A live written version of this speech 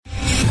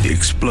The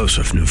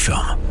explosive new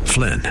film,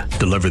 Flynn,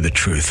 deliver the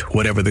truth,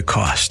 whatever the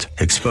cost,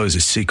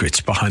 exposes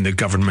secrets behind the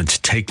government's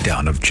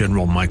takedown of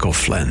General Michael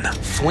Flynn.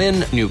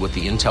 Flynn knew what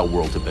the intel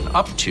world had been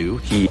up to.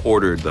 He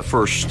ordered the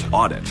first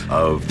audit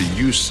of the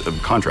use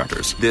of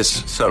contractors.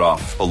 This set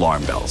off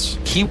alarm bells.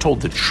 He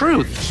told the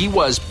truth. He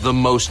was the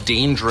most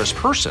dangerous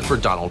person for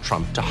Donald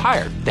Trump to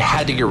hire. They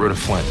had to get rid of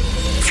Flynn.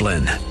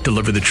 Flynn,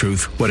 deliver the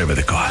truth, whatever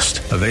the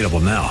cost. Available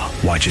now.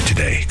 Watch it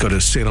today. Go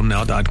to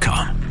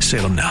salemnow.com.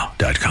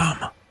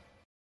 salemnow.com.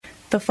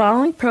 The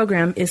following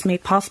program is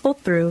made possible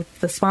through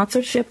the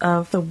sponsorship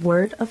of the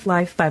Word of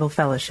Life Bible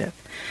Fellowship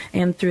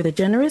and through the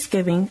generous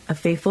giving of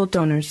faithful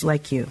donors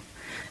like you.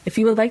 If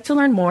you would like to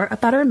learn more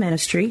about our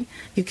ministry,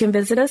 you can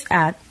visit us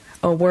at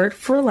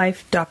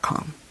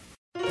awordforlife.com.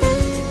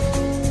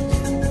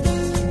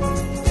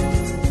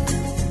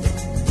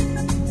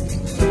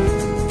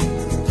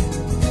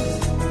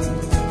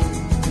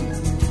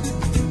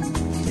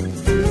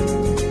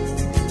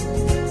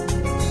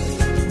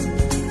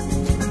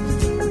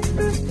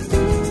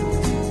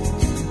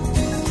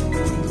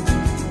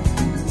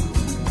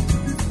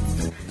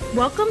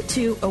 Welcome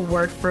to A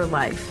Word for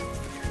Life.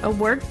 A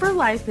Word for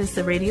Life is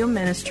the radio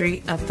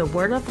ministry of the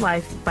Word of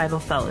Life Bible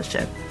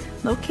Fellowship,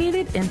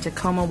 located in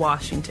Tacoma,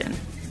 Washington.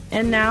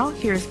 And now,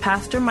 here's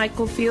Pastor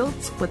Michael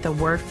Fields with A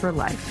Word for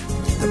Life.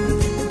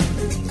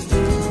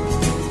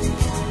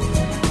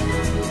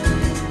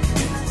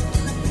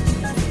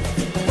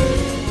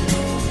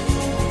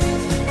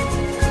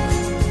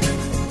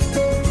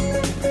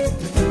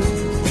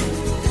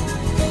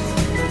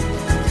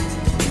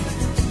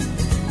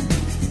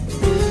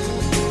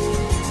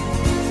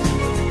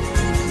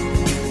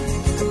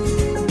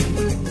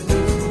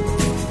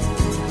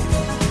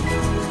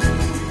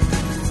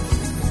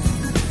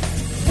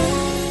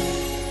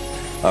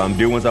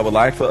 Dear ones, I would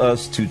like for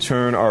us to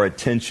turn our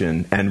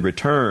attention and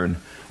return,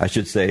 I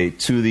should say,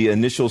 to the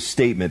initial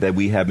statement that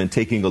we have been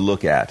taking a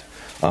look at,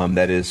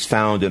 that is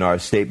found in our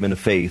statement of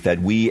faith, that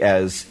we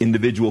as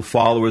individual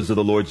followers of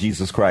the Lord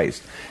Jesus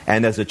Christ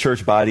and as a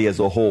church body as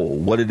a whole,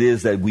 what it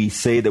is that we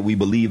say that we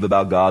believe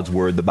about God's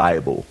Word, the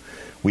Bible.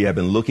 We have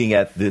been looking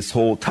at this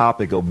whole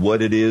topic of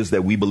what it is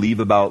that we believe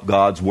about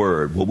God's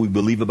Word, what we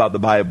believe about the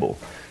Bible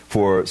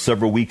for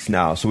several weeks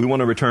now. So we want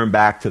to return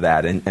back to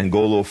that and go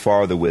a little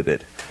farther with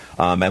it.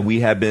 And we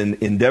have been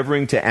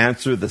endeavoring to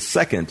answer the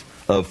second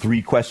of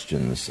three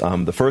questions.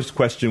 The first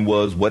question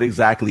was, what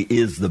exactly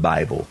is the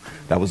Bible?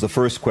 That was the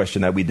first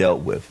question that we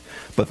dealt with.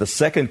 But the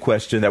second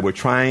question that we're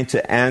trying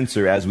to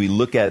answer as we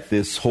look at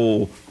this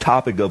whole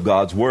topic of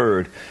God's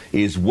Word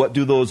is, what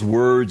do those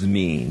words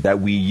mean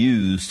that we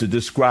use to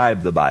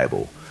describe the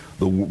Bible?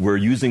 We're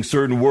using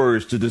certain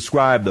words to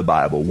describe the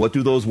Bible. What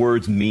do those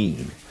words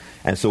mean?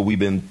 And so we've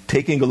been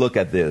taking a look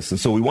at this. And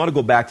so we want to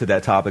go back to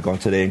that topic on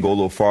today and go a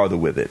little farther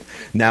with it.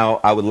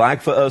 Now, I would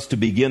like for us to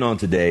begin on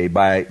today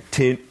by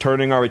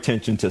turning our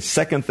attention to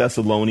 2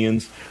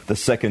 Thessalonians, the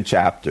 2nd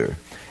chapter.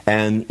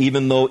 And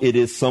even though it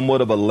is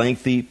somewhat of a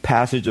lengthy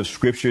passage of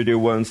Scripture, dear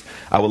ones,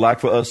 I would like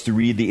for us to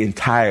read the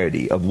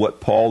entirety of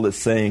what Paul is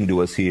saying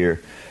to us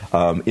here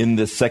in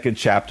the 2nd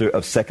chapter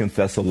of 2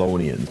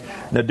 Thessalonians.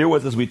 Now, dear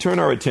ones, as we turn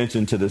our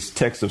attention to this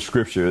text of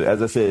Scripture,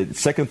 as I said,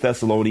 2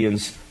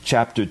 Thessalonians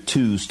chapter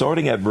 2,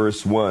 starting at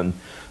verse 1,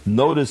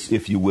 notice,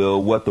 if you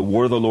will, what the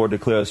word of the Lord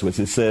declares to us.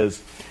 It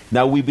says,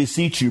 "Now we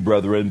beseech you,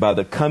 brethren, by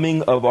the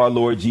coming of our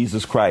Lord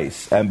Jesus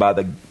Christ, and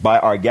by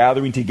our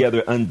gathering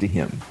together unto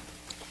him,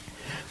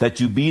 that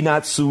you be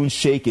not soon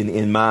shaken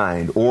in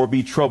mind, or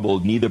be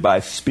troubled, neither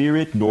by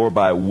spirit, nor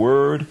by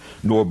word,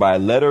 nor by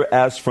letter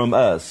as from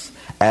us,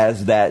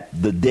 as that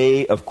the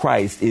day of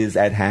Christ is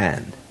at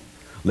hand.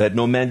 Let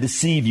no man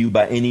deceive you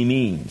by any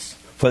means.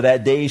 For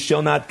that day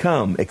shall not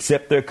come,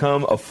 except there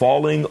come a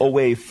falling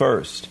away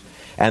first,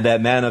 and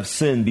that man of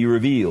sin be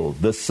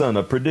revealed, the son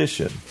of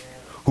perdition,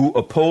 who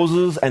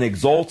opposes and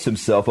exalts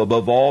himself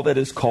above all that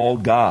is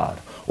called God,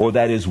 or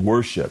that is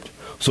worshipped,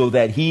 so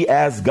that he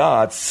as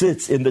God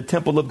sits in the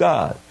temple of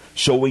God,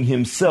 showing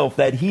himself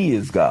that he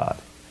is God.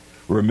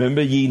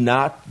 Remember ye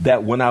not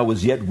that when I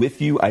was yet with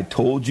you, I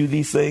told you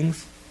these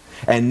things?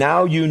 And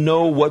now you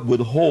know what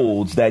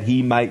withholds that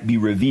he might be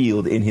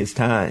revealed in his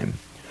time.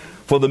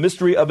 For the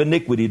mystery of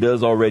iniquity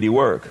does already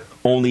work.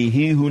 Only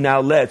he who now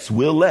lets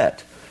will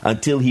let,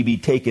 until he be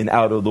taken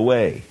out of the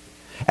way.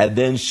 And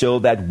then shall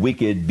that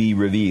wicked be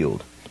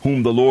revealed,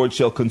 whom the Lord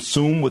shall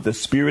consume with the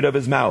spirit of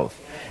his mouth,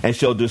 and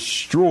shall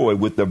destroy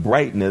with the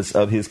brightness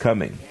of his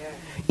coming.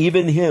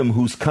 Even him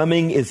whose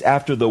coming is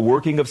after the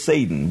working of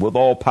Satan, with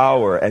all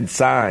power and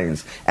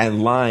signs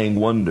and lying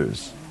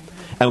wonders,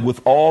 and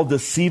with all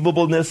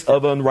deceivableness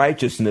of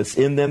unrighteousness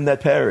in them that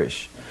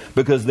perish,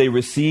 because they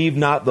receive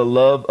not the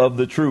love of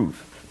the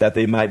truth, that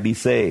they might be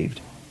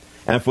saved.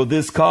 And for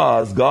this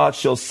cause God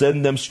shall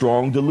send them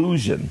strong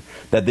delusion,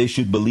 that they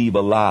should believe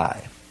a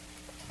lie,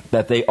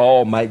 that they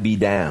all might be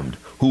damned,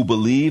 who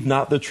believe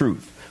not the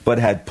truth, but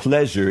had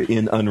pleasure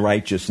in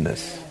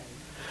unrighteousness.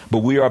 But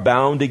we are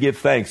bound to give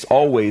thanks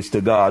always to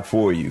God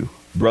for you,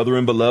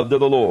 brethren beloved of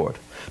the Lord,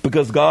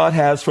 because God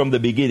has from the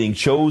beginning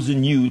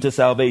chosen you to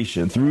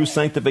salvation through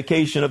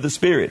sanctification of the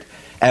Spirit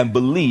and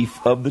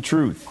belief of the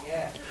truth,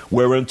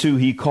 whereunto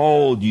he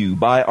called you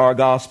by our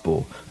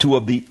gospel to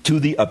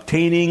the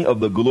obtaining of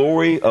the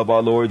glory of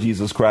our Lord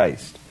Jesus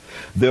Christ.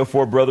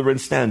 Therefore, brethren,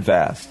 stand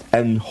fast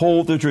and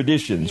hold the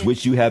traditions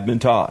which you have been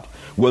taught,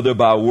 whether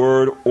by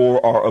word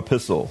or our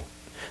epistle.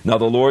 Now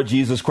the Lord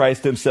Jesus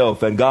Christ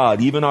himself and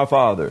God, even our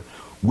Father,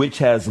 which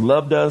has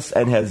loved us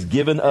and has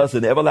given us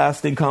an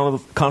everlasting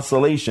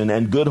consolation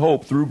and good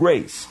hope through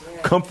grace,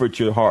 comfort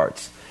your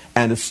hearts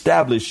and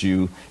establish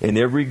you in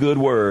every good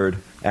word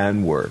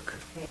and work.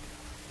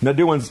 Now,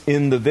 dear ones,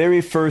 in the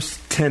very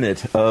first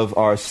tenet of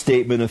our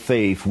statement of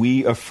faith,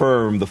 we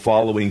affirm the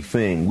following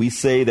thing. We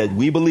say that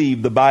we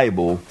believe the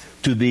Bible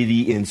to be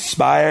the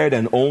inspired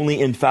and only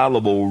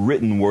infallible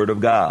written word of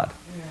God.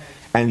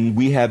 And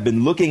we have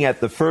been looking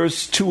at the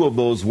first two of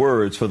those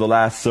words for the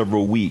last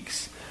several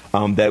weeks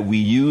that we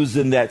use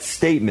in that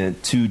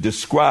statement to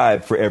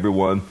describe for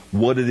everyone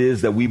what it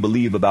is that we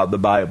believe about the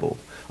Bible.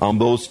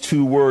 Those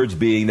two words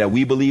being that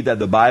we believe that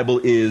the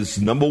Bible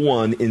is, number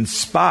one,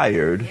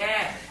 inspired.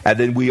 And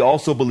then we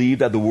also believe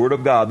that the Word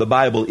of God, the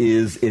Bible,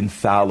 is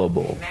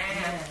infallible.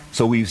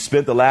 So we've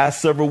spent the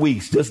last several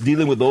weeks just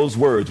dealing with those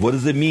words. What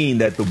does it mean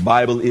that the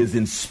Bible is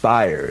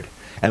inspired?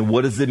 And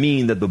what does it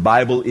mean that the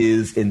Bible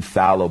is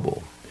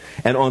infallible?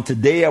 And on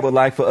today, I would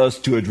like for us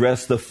to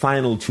address the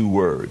final two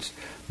words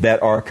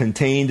that are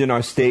contained in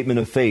our statement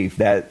of faith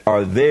that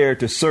are there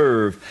to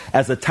serve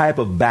as a type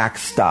of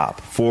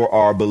backstop for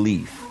our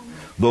belief.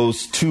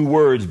 Those two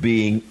words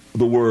being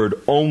the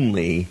word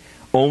only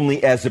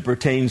as it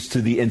pertains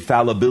to the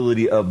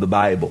infallibility of the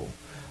Bible.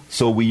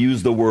 So we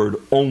use the word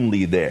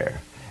only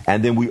there.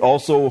 And then we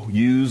also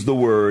use the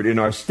word in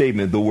our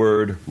statement, the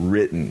word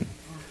written.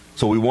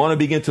 So we want to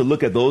begin to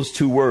look at those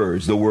two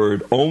words, the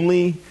word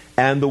only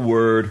and the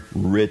word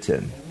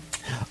written.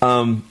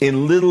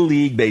 In Little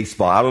League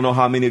Baseball, I don't know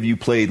how many of you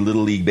played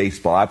Little League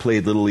Baseball. I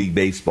played Little League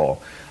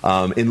Baseball.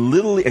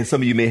 And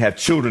some of you may have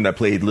children that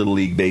played Little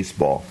League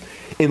Baseball.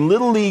 In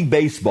Little League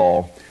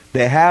Baseball,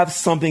 they have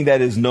something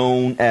that is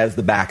known as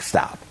the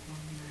backstop.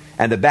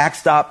 And the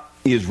backstop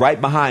is right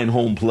behind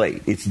home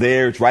plate. It's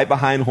there. It's right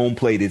behind home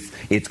plate.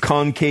 It's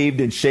concaved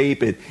in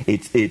shape.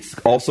 It's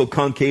also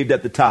concaved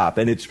at the top.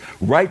 And it's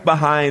right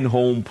behind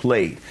home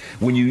plate.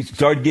 When you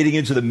start getting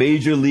into the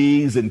major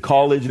leagues and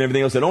college and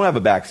everything else, they don't have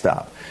a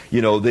backstop.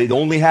 You know, they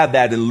only have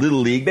that in Little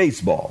League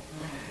Baseball.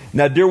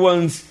 Now, dear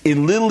ones,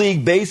 in Little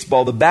League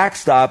Baseball, the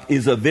backstop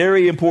is a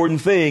very important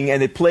thing,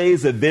 and it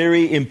plays a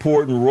very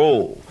important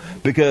role.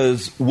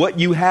 Because what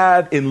you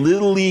have in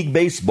Little League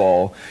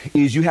Baseball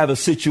is you have a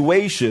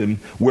situation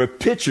where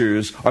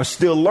pitchers are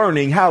still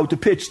learning how to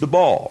pitch the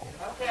ball.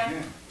 Okay.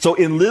 So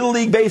in Little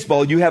League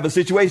Baseball, you have a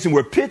situation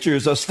where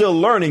pitchers are still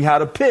learning how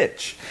to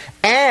pitch.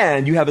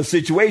 And you have a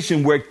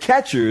situation where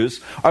catchers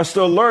are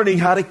still learning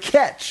how to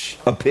catch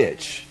a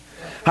pitch.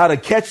 How to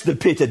catch the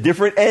pitch at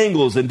different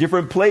angles and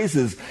different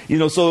places. You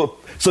know, so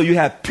you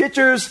have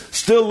pitchers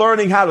still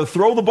learning how to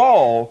throw the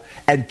ball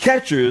and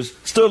catchers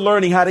still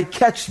learning how to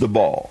catch the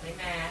ball.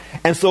 Amen.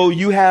 And so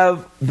you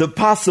have the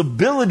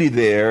possibility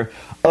there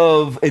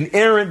of an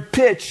errant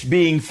pitch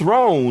being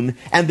thrown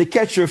and the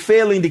catcher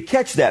failing to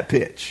catch that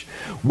pitch,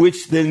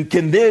 which then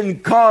can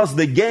cause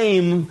the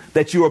game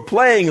that you are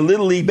playing in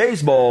Little League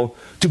Baseball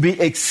to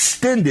be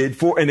extended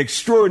for an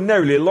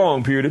extraordinarily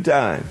long period of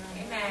time.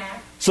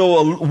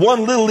 So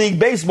one Little League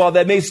Baseball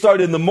that may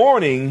start in the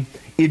morning,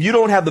 if you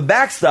don't have the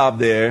backstop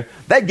there,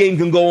 that game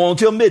can go on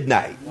till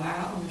midnight.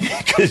 Wow.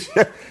 Because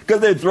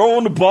they're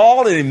throwing the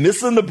ball and they're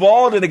missing the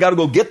ball, and then they got to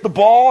go get the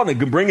ball and they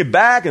can bring it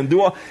back and do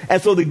all. And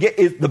so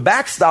the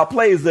backstop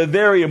plays a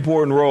very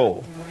important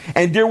role.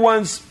 And dear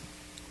ones,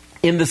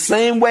 in the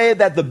same way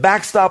that the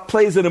backstop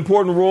plays an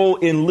important role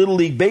in Little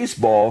League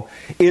Baseball,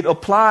 it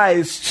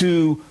applies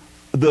to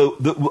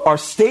our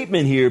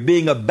statement here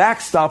being a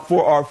backstop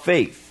for our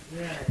faith.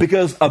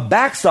 Because a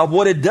backstop,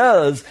 what it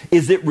does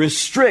is it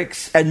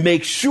restricts and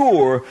makes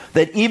sure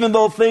that even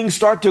though things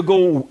start to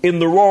go in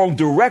the wrong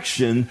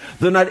direction,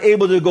 they're not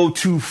able to go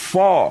too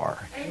far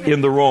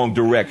in the wrong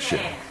direction.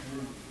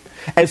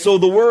 And so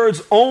the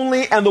words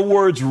only and the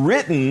words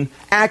written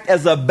act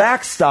as a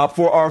backstop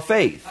for our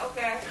faith.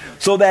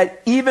 So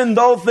that even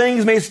though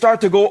things may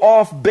start to go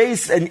off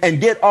base and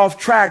get off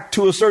track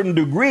to a certain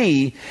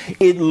degree,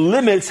 it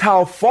limits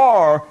how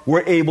far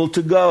we're able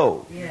to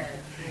go.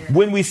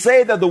 When we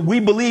say that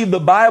we believe the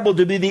Bible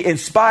to be the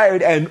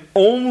inspired and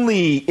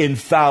only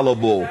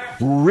infallible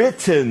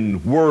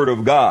written word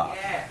of God,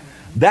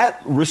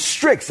 that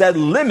restricts, that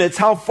limits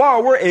how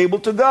far we're able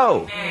to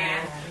go.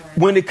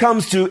 When it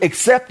comes to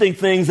accepting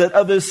things that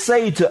others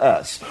say to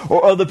us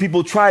or other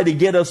people try to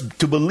get us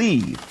to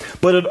believe.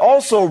 But it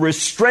also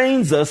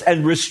restrains us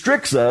and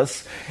restricts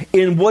us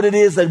in what it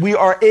is that we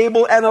are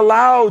able and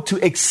allowed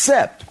to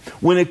accept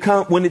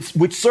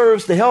which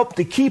serves to help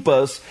to keep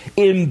us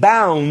in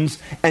bounds,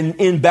 and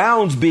in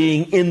bounds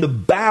being in the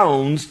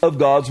bounds of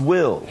God's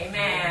will.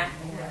 Amen.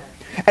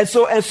 And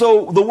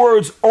so the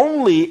words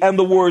only and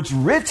the words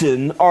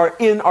written are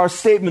in our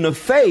statement of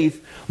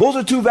faith. Those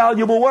are two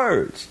valuable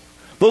words.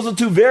 Those are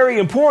two very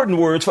important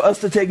words for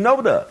us to take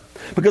note of.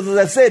 Because as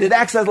I said, it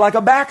acts as like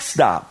a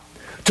backstop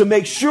to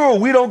make sure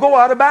we don't go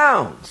out of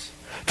bounds,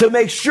 to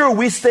make sure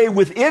we stay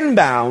within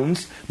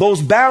bounds,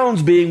 those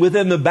bounds being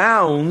within the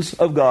bounds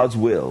of God's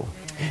will.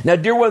 Now,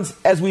 dear ones,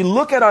 as we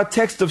look at our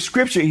text of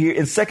Scripture here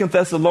in 2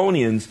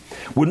 Thessalonians,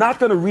 we're not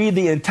going to read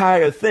the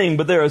entire thing,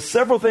 but there are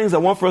several things I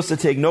want for us to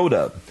take note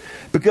of.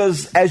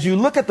 Because as you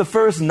look at the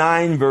first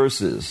 9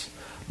 verses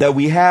that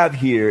we have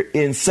here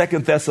in 2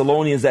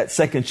 Thessalonians, that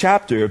second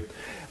chapter,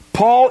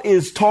 Paul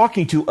is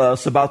talking to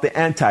us about the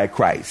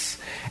Antichrist,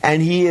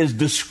 and he is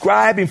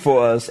describing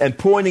for us and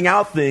pointing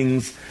out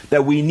things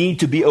that we need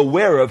to be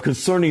aware of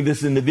concerning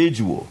this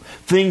individual.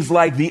 Things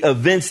like the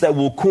events that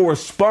will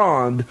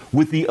correspond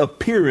with the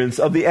appearance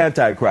of the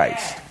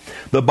Antichrist.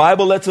 The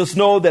Bible lets us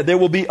know that there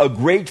will be a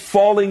great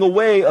falling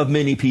away of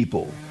many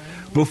people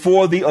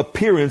before the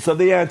appearance of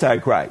the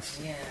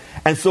Antichrist.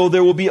 And so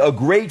there will be a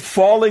great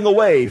falling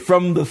away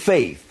from the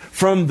faith,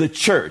 from the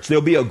church.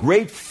 There'll be a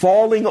great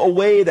falling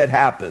away that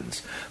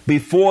happens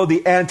before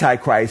the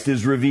Antichrist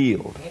is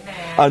revealed.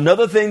 Amen.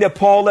 Another thing that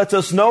Paul lets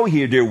us know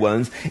here, dear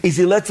ones, is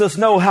he lets us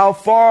know how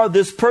far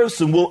this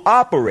person will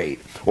operate,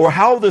 or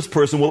how this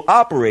person will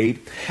operate,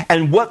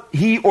 and what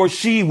he or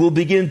she will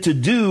begin to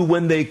do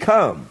when they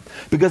come.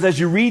 Because as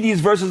you read these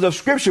verses of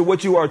Scripture,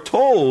 what you are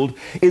told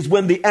is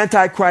when the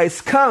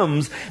Antichrist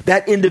comes,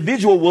 that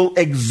individual will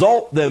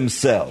exalt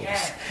themselves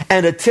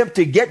and attempt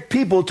to get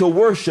people to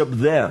worship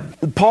them.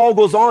 Paul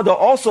goes on to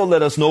also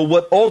let us know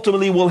what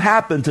ultimately will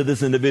happen to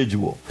this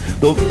individual.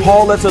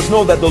 Paul lets us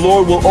know that the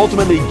Lord will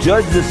ultimately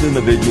judge this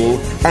individual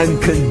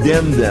and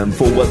condemn them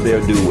for what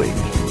they're doing.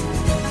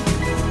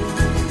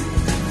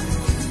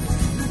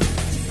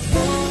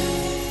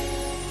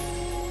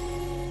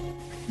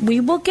 We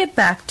will get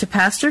back to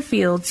Pastor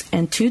Fields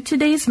and to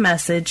today's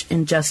message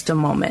in just a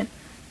moment.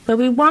 But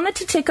we wanted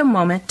to take a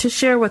moment to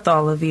share with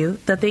all of you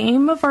that the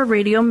aim of our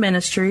radio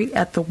ministry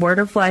at the Word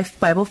of Life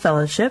Bible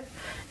Fellowship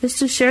is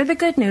to share the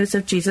good news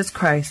of Jesus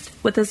Christ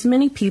with as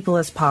many people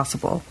as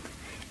possible,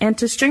 and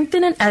to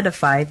strengthen and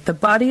edify the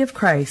body of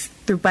Christ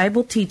through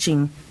Bible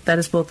teaching that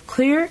is both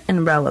clear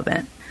and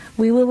relevant.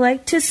 We would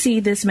like to see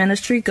this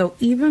ministry go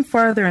even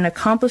farther in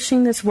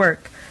accomplishing this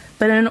work,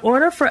 but in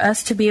order for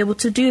us to be able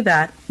to do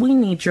that, we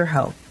need your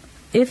help.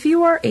 If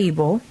you are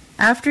able,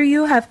 after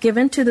you have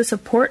given to the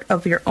support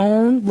of your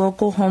own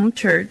local home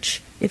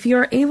church, if you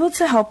are able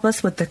to help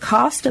us with the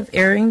cost of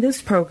airing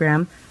this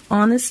program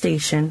on the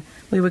station,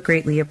 we would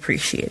greatly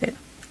appreciate it.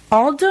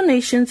 All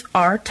donations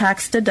are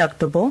tax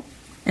deductible,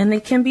 and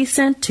they can be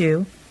sent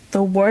to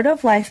the Word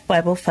of Life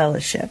Bible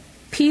Fellowship,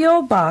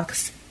 P.O.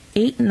 Box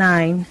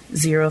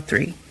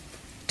 8903,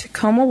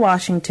 Tacoma,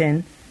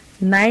 Washington,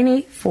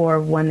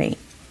 98418.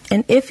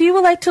 And if you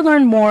would like to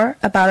learn more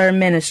about our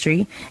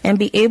ministry and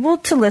be able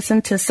to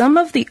listen to some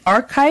of the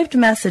archived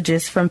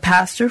messages from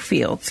Pastor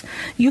Fields,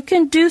 you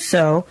can do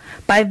so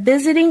by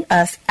visiting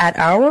us at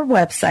our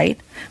website,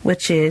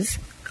 which is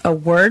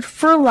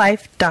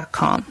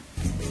awordforlife.com.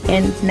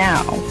 And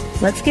now,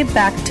 let's get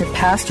back to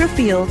Pastor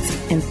Fields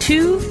and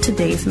to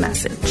today's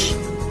message.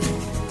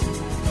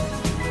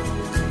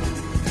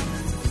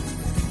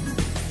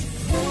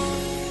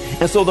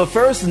 And so the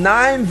first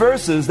 9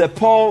 verses that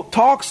Paul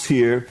talks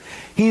here,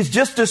 he's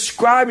just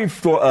describing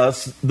for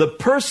us the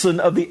person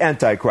of the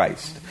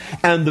Antichrist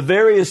and the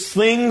various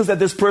things that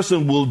this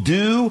person will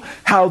do,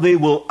 how they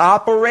will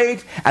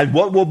operate, and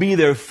what will be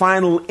their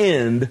final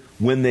end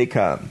when they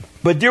come.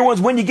 But dear ones,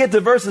 when you get to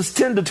verses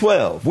 10 to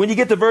 12,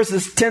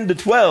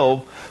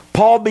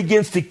 Paul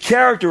begins to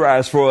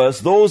characterize for us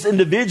those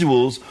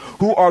individuals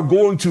who are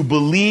going to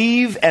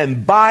believe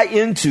and buy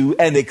into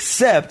and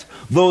accept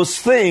those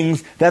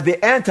things that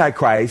the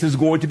Antichrist is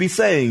going to be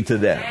saying to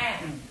them.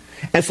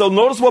 And so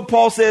notice what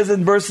Paul says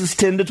in verses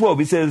 10 to 12.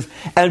 He says,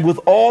 and with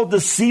all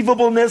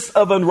deceivableness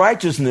of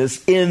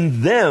unrighteousness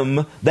in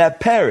them that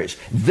perish,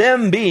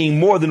 them being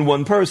more than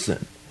one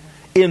person,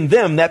 in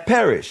them that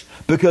perish,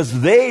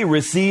 because they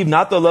receive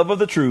not the love of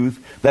the truth,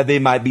 that they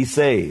might be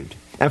saved.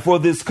 And for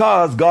this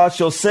cause God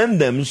shall send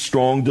them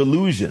strong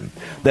delusion,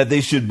 that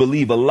they should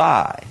believe a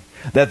lie,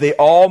 that they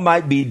all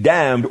might be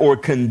damned or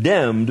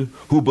condemned,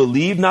 who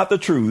believed not the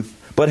truth,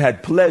 but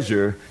had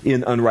pleasure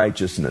in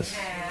unrighteousness.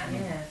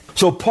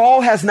 So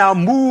Paul has now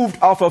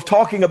moved off of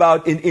talking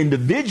about an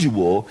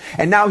individual,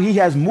 and now he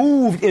has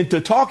moved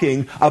into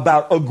talking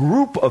about a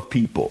group of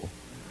people,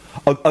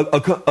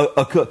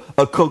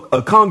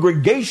 a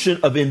congregation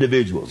of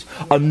individuals,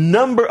 a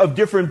number of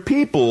different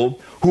people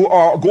who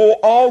are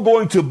all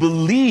going to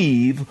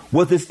believe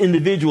what this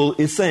individual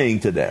is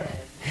saying to them.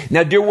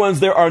 Now, dear ones,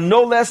 there are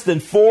no less than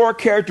 4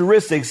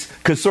 characteristics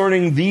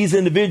concerning these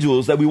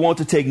individuals that we want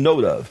to take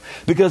note of.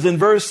 Because in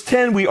verse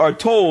 10, we are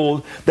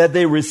told that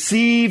they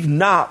receive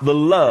not the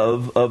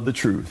love of the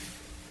truth.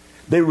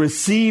 They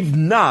receive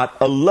not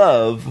a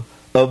love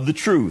of the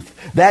truth.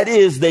 That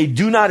is, they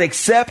do not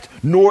accept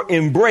nor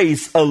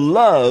embrace a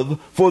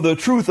love for the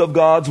truth of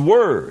God's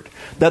word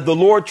that the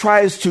Lord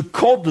tries to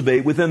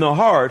cultivate within the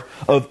heart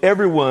of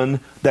everyone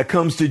that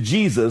comes to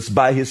Jesus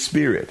by his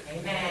Spirit.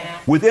 Amen.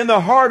 Within the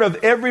heart of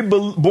every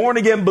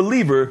born-again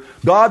believer,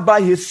 God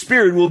by his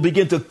Spirit will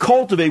begin to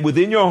cultivate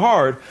within your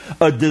heart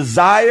a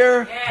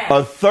desire,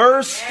 a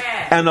thirst,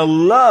 and a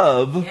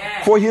love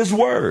for his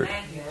word.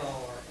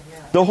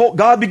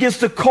 God begins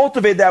to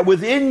cultivate that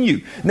within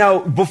you. Now,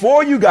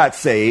 before you got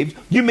saved,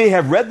 you may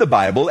have read the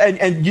Bible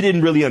and you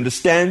didn't really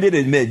understand it.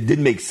 It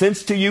didn't make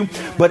sense to you.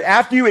 But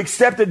after you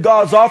accepted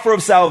God's offer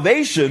of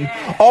salvation,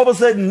 all of a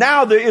sudden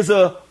now there is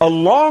a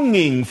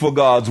longing for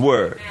God's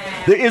word.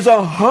 There is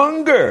a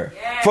hunger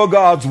for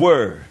God's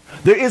word.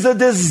 There is a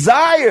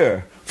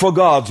desire for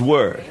God's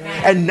word.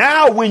 And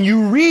now when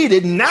you read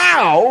it,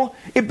 now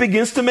it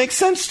begins to make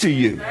sense to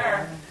you.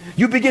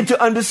 You begin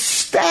to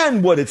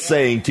understand what it's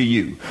saying to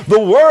you. The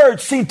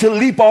words seem to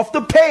leap off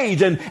the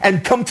page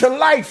and come to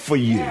life for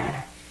you.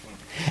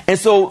 And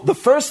so the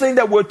first thing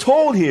that we're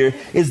told here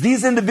is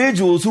these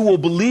individuals who will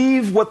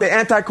believe what the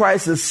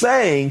Antichrist is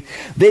saying,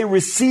 they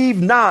receive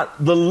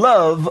not the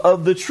love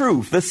of the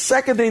truth. The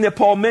second thing that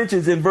Paul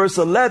mentions in verse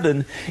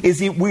 11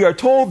 is we are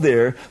told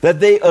there that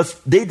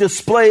they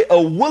display a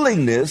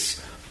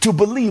willingness to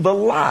believe a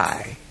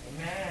lie.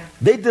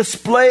 They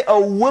display a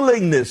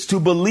willingness to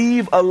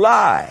believe a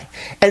lie.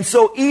 And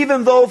so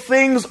even though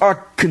things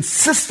are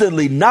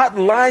consistently not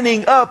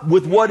lining up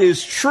with what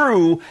is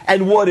true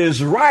and what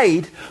is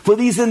right, for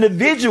these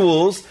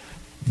individuals,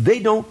 they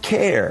don't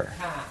care.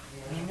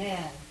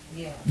 Amen.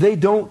 Yeah. They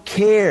don't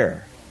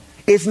care.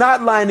 It's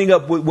not lining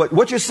up with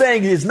what you're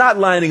saying is not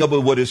lining up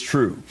with what is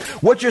true.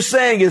 What you're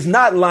saying is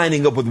not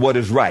lining up with what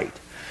is right.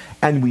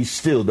 And we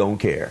still don't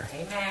care.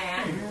 Amen.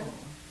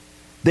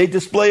 They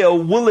display a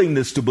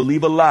willingness to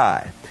believe a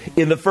lie.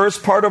 In the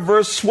first part of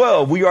verse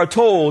 12, we are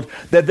told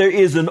that there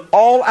is an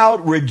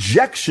all-out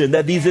rejection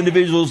that these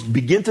individuals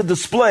begin to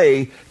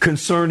display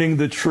concerning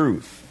the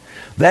truth.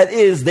 That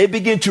is, they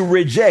begin to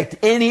reject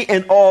any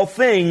and all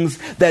things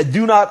that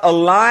do not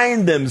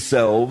align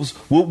themselves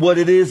with what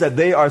it is that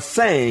they are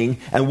saying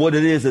and what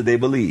it is that they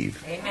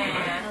believe. Amen.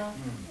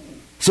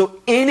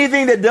 So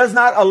anything that does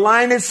not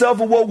align itself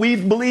with what we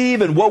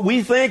believe and what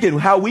we think and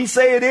how we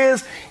say it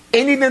is,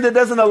 anything that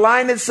doesn't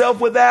align itself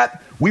with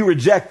that, we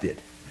reject it,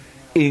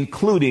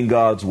 including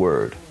God's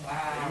word.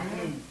 Wow.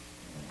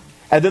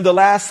 And then the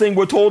last thing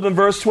we're told in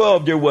verse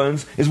 12, dear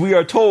ones, is we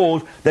are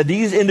told that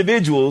these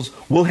individuals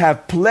will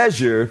have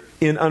pleasure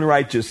in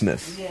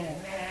unrighteousness. Yeah.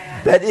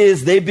 That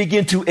is, they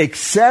begin to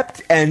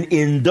accept and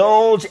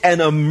indulge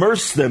and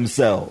immerse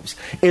themselves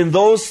in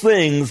those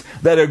things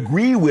that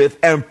agree with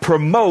and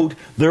promote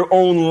their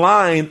own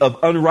line of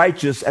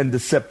unrighteous and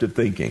deceptive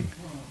thinking.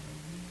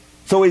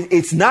 So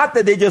it's not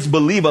that they just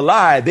believe a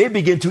lie. They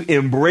begin to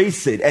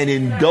embrace it and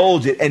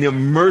indulge it and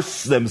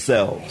immerse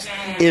themselves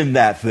in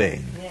that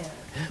thing.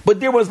 But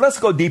dear ones, let's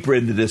go deeper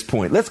into this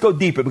point. Let's go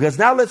deeper, because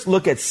now let's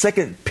look at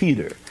 2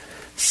 Peter.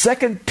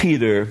 2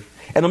 Peter,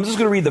 and I'm just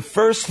going to read the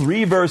first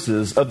 3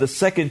 verses of the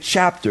 2nd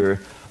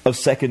chapter of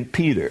 2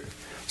 Peter.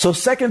 So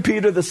 2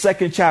 Peter, the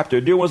 2nd chapter,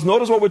 dear ones,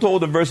 notice what we're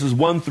told in verses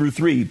 1 through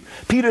 3.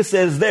 Peter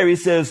says there, he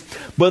says,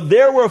 "But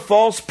there were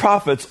false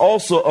prophets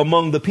also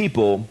among the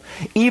people,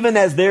 even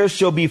as there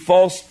shall be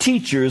false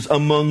teachers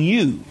among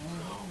you,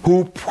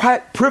 who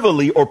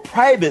privily or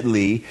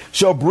privately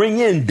shall bring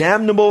in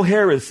damnable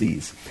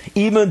heresies,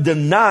 even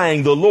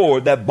denying the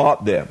Lord that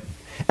bought them,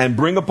 and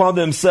bring upon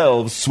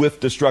themselves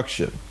swift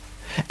destruction.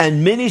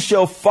 And many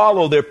shall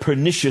follow their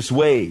pernicious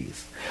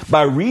ways,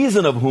 by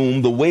reason of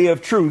whom the way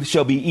of truth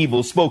shall be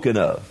evil spoken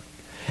of.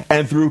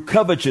 And through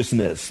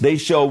covetousness they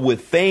shall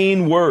with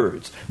vain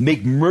words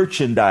make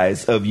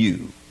merchandise of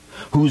you,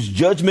 whose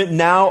judgment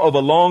now of a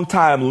long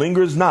time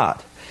lingers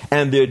not,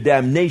 and their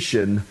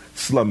damnation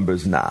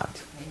slumbers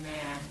not."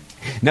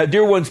 Amen. Now,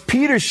 dear ones,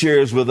 Peter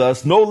shares with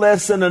us no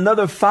less than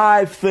another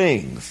 5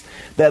 things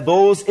that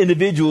those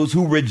individuals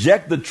who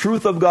reject the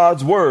truth of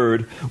God's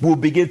word will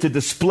begin to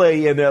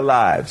display in their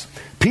lives.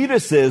 Peter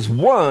says,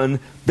 1,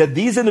 that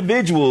these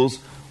individuals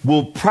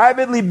will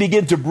privately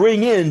begin to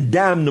bring in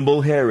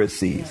damnable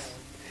heresies.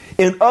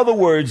 In other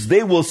words,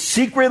 they will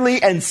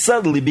secretly and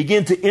subtly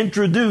begin to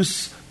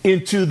introduce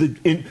to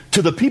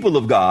the people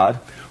of God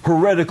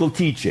heretical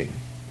teaching.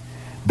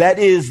 That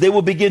is, they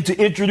will begin to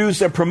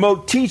introduce and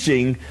promote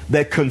teaching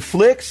that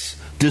conflicts,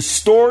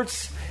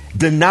 distorts,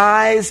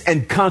 denies,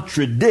 and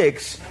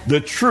contradicts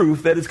the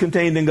truth that is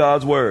contained in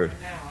God's word.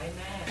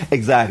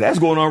 Exactly. That's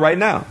going on right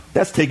now.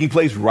 That's taking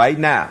place right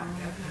now.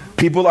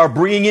 People are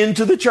bringing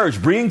into the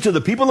church, bringing to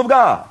the people of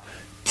God,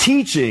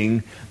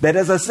 teaching that,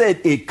 as I said,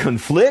 it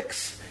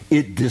conflicts,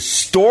 it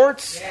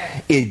distorts,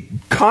 it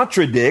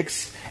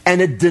contradicts,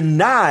 and it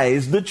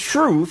denies the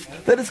truth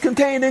that is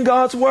contained in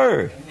God's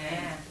word.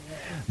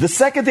 The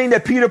second thing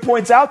that Peter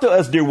points out to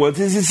us, dear ones,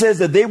 is he says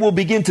that they will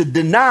begin to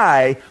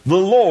deny the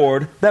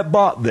Lord that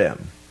bought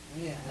them.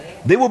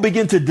 They will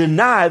begin to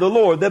deny the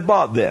Lord that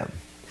bought them.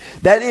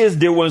 That is,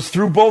 dear ones,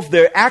 through both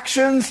their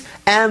actions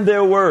and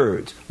their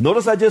words.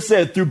 Notice I just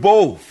said through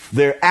both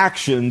their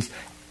actions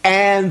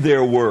and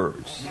their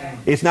words.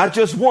 It's not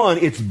just one,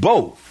 it's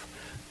both.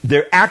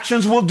 Their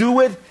actions will do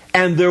it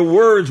and their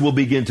words will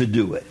begin to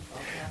do it.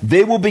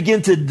 They will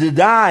begin to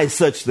deny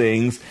such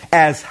things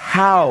as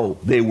how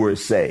they were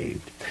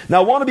saved.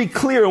 Now, I want to be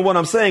clear on what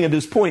I'm saying at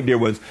this point, dear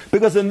ones,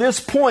 because in this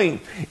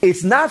point,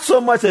 it's not so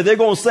much that they're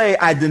going to say,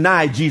 I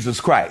deny Jesus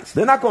Christ.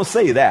 They're not going to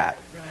say that.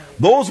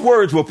 Those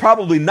words were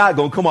probably not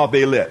going to come off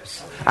their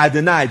lips. I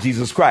deny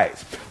Jesus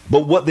Christ.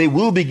 But what they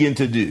will begin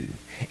to do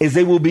is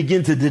they will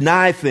begin to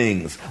deny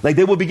things. Like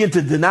they will begin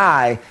to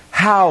deny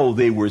how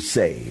they were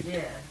saved.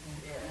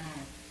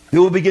 They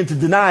will begin to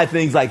deny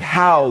things like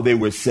how they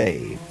were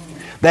saved.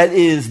 That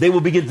is, they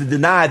will begin to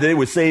deny that they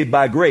were saved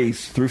by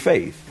grace through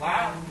faith.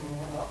 Wow.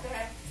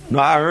 No,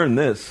 I earned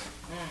this.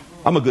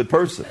 I'm a good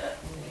person.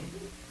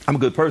 I'm a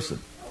good person.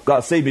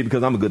 God saved me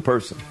because I'm a good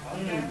person.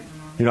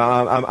 You know,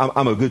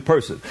 I'm a good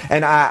person.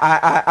 And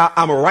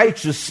I'm a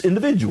righteous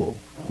individual.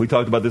 We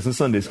talked about this in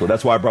Sunday school.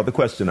 That's why I brought the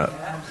question up.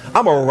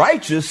 I'm a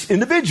righteous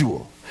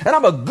individual. And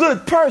I'm a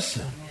good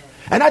person.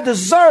 And I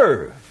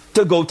deserve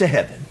to go to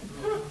heaven.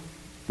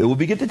 They will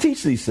begin to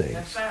teach these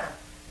things.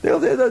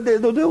 They'll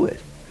do it.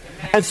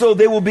 And so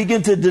they will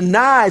begin to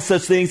deny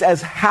such things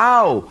as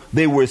how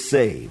they were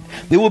saved.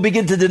 They will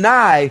begin to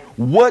deny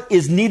what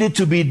is needed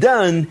to be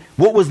done,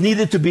 what was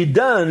needed to be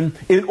done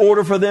in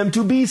order for them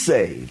to be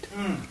saved.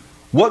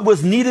 What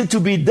was needed to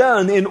be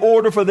done in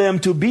order for them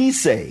to be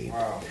saved.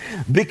 Wow.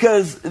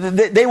 Because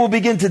they will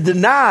begin to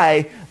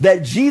deny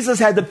that Jesus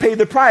had to pay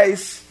the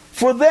price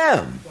for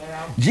them.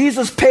 Yeah.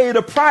 Jesus paid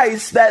a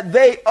price that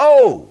they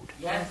owed.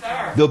 Yes,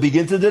 sir. They'll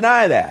begin to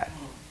deny that.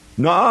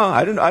 No,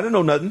 I didn't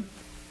know nothing.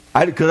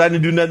 Because I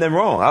didn't do nothing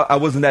wrong. I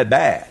wasn't that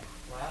bad.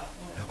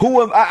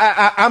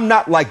 Wow. I'm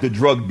not like the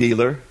drug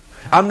dealer.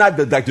 I'm not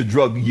like the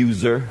drug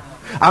user.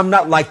 I'm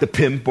not like the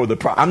pimp or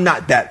I'm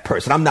not that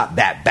person. I'm not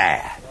that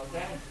bad.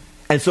 Okay.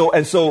 And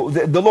so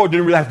the Lord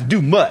didn't really have to do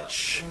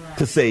much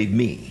to save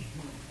me.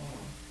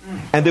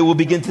 And they will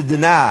begin to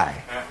deny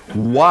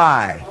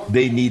why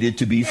they needed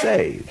to be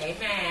saved.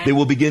 Amen. They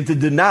will begin to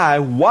deny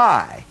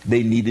why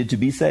they needed to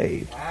be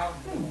saved. Wow.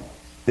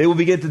 They will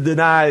begin to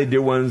deny,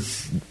 dear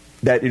ones,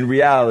 that in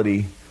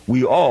reality,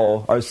 we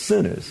all are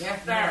sinners.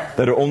 Yes,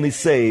 that are only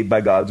saved by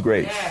God's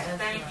grace. Yes,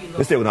 thank you, Lord.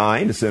 They say, well, no, I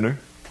ain't a sinner.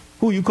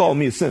 Who you calling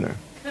me a sinner?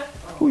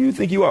 Who you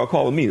think you are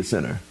calling me a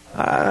sinner?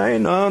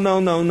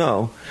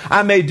 No.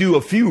 I may do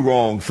a few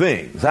wrong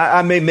things.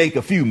 I may make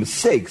a few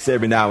mistakes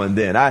every now and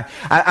then.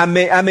 I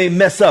may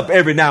mess up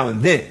every now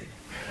and then.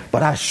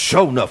 But I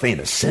sure enough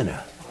ain't a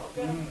sinner.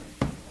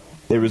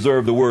 They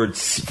reserve the word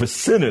for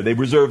sinner. They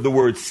reserve the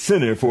word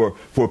sinner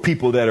for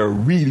people that are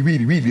really,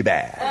 really, really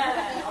bad.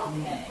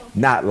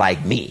 Not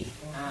like me.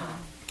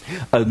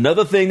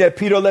 Another thing that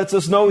Peter lets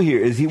us know here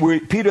is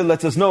Peter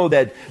lets us know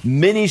that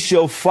many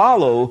shall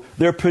follow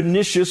their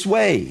pernicious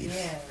ways.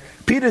 Yeah.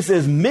 Peter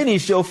says many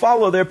shall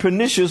follow their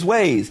pernicious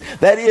ways.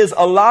 That is,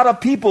 a lot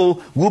of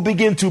people will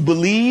begin to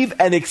believe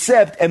and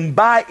accept and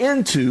buy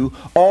into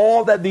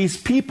all that these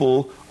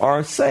people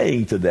are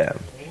saying to them.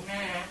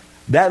 Amen.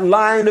 That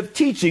line of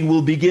teaching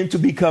will begin to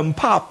become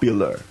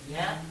popular.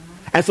 Yeah.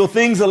 And so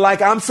things are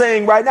like I'm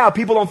saying right now,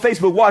 people on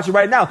Facebook watching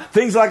right now,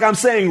 things like I'm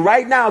saying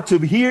right now to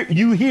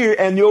you here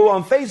and you're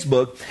on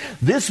Facebook,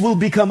 this will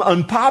become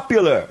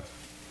unpopular.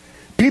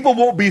 People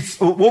won't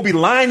be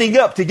lining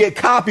up to get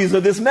copies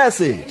of this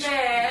message.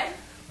 Amen.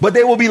 But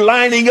they will be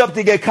lining up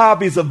to get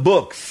copies of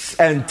books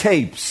and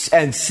tapes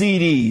and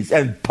CDs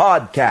and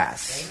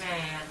podcasts.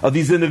 Amen. Of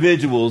these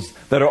individuals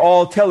that are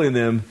all telling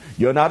them,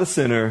 you're not a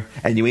sinner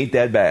and you ain't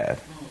that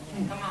bad.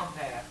 Come on.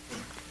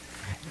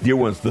 Dear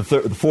ones, the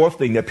fourth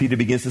thing that Peter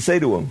begins to say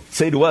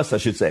to us, I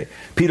should say.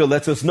 Peter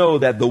lets us know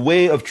that the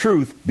way of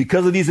truth,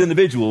 because of these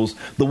individuals,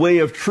 the way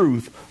of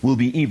truth will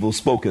be evil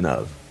spoken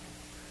of.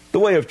 The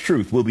way of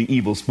truth will be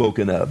evil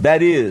spoken of.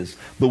 That is,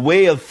 the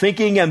way of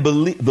thinking and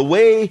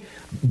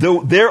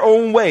their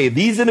own way,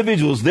 these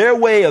individuals, their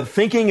way of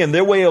thinking and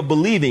their way of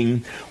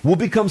believing will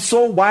become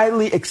so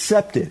widely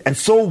accepted and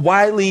so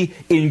widely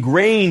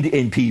ingrained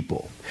in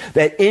people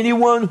that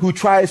anyone who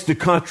tries to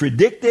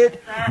contradict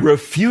it,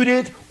 refute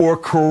it, or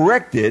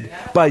correct it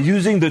by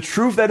using the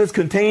truth that is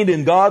contained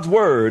in God's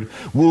word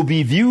will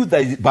be viewed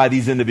by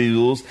these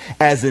individuals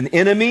as an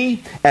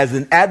enemy, as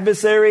an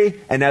adversary,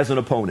 and as an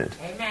opponent.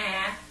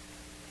 Amen.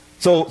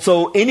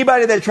 So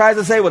anybody that tries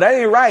to say, well, that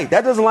ain't right,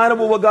 that doesn't line up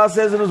with what God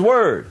says in his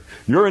word,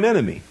 you're an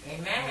enemy.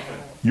 Amen.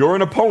 You're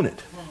an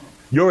opponent.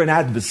 You're an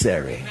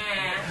adversary.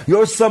 Amen.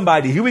 You're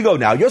somebody, here we go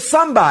now, you're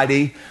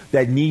somebody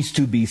that needs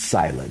to be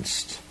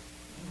silenced.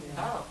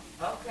 Oh,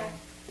 okay.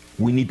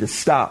 We need to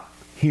stop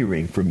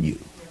hearing from you.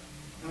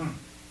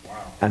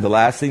 Wow. And the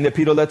last thing that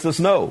Peter lets us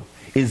know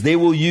is they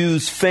will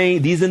use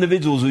these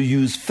individuals will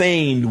use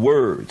feigned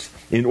words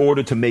in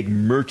order to make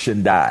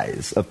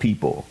merchandise of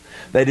people.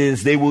 That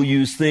is, they will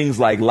use things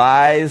like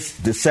lies,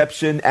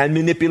 deception, and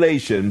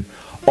manipulation,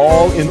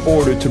 all in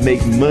order to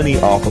make money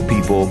off of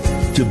people,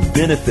 to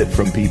benefit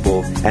from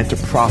people, and to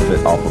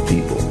profit off of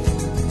people.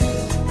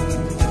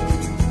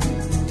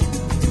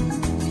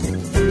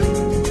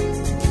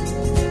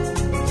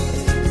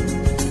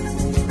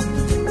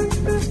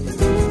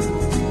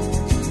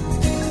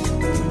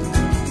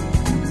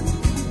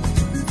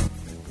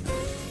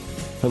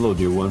 Hello,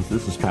 dear ones.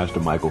 This is Pastor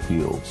Michael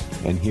Fields.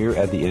 And here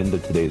at the end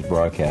of today's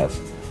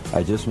broadcast,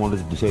 I just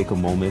wanted to take a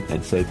moment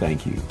and say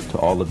thank you to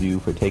all of you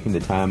for taking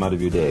the time out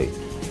of your day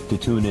to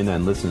tune in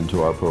and listen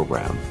to our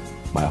program.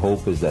 My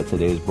hope is that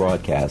today's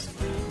broadcast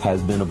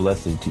has been a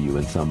blessing to you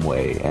in some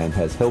way and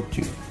has helped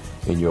you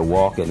in your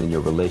walk and in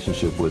your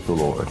relationship with the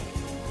Lord.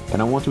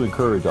 And I want to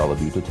encourage all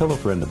of you to tell a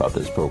friend about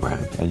this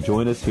program and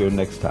join us here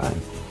next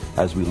time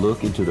as we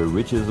look into the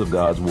riches of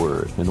God's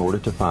Word in order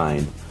to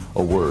find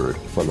a word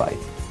for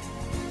life.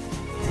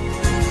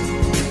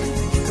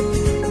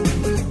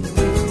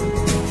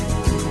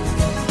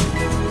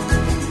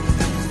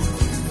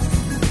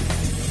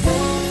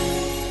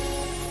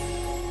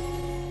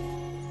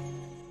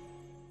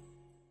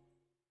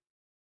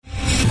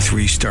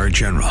 Three-star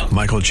General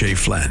Michael J.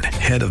 Flynn,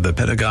 head of the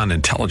Pentagon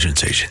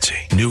Intelligence Agency,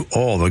 knew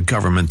all the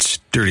government's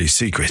dirty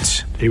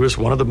secrets. He was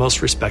one of the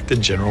most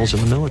respected generals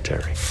in the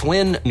military.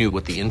 Flynn knew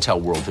what the intel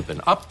world had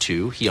been up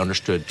to. He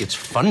understood its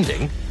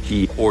funding.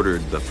 He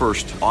ordered the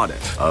first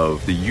audit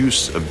of the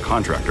use of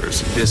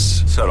contractors.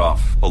 This set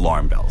off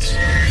alarm bells.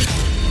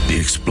 The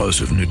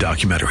explosive new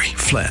documentary,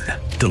 Flynn,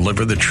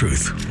 Deliver the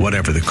Truth,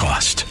 Whatever the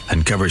Cost,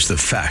 uncovers the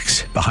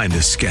facts behind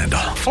this scandal.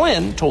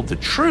 Flynn told the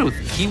truth.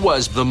 He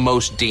was the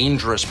most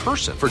dangerous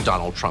person for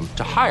Donald Trump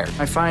to hire.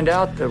 I find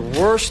out the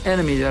worst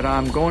enemy that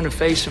I'm going to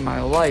face in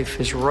my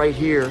life is right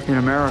here in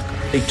America.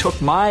 They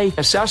took my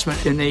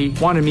assessment and they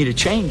wanted me to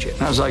change it.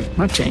 And I was like, I'm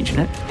not changing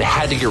it. They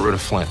had to get rid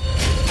of Flynn.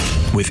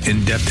 With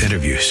in-depth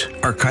interviews,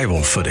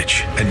 archival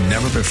footage, and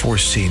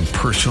never-before-seen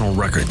personal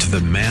records of the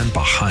man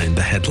behind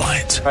the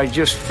headlines. I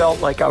just felt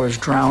like I was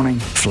drowning.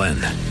 Flynn,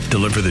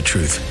 Deliver the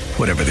Truth,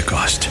 Whatever the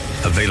Cost.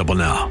 Available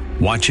now.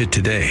 Watch it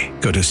today.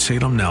 Go to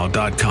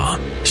salemnow.com.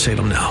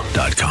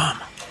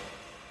 salemnow.com.